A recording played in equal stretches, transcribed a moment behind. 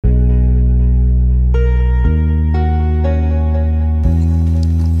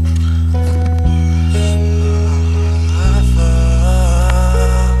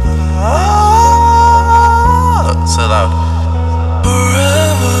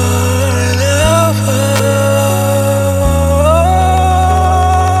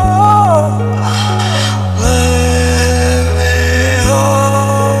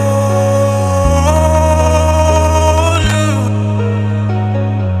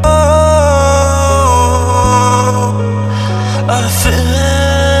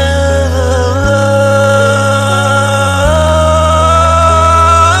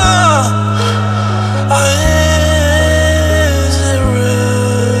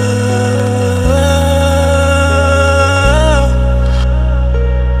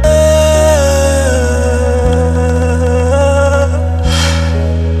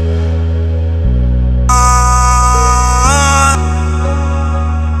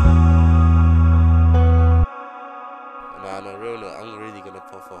a real note, I'm really gonna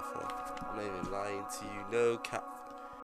pop off. I'm not even lying to you. No cap.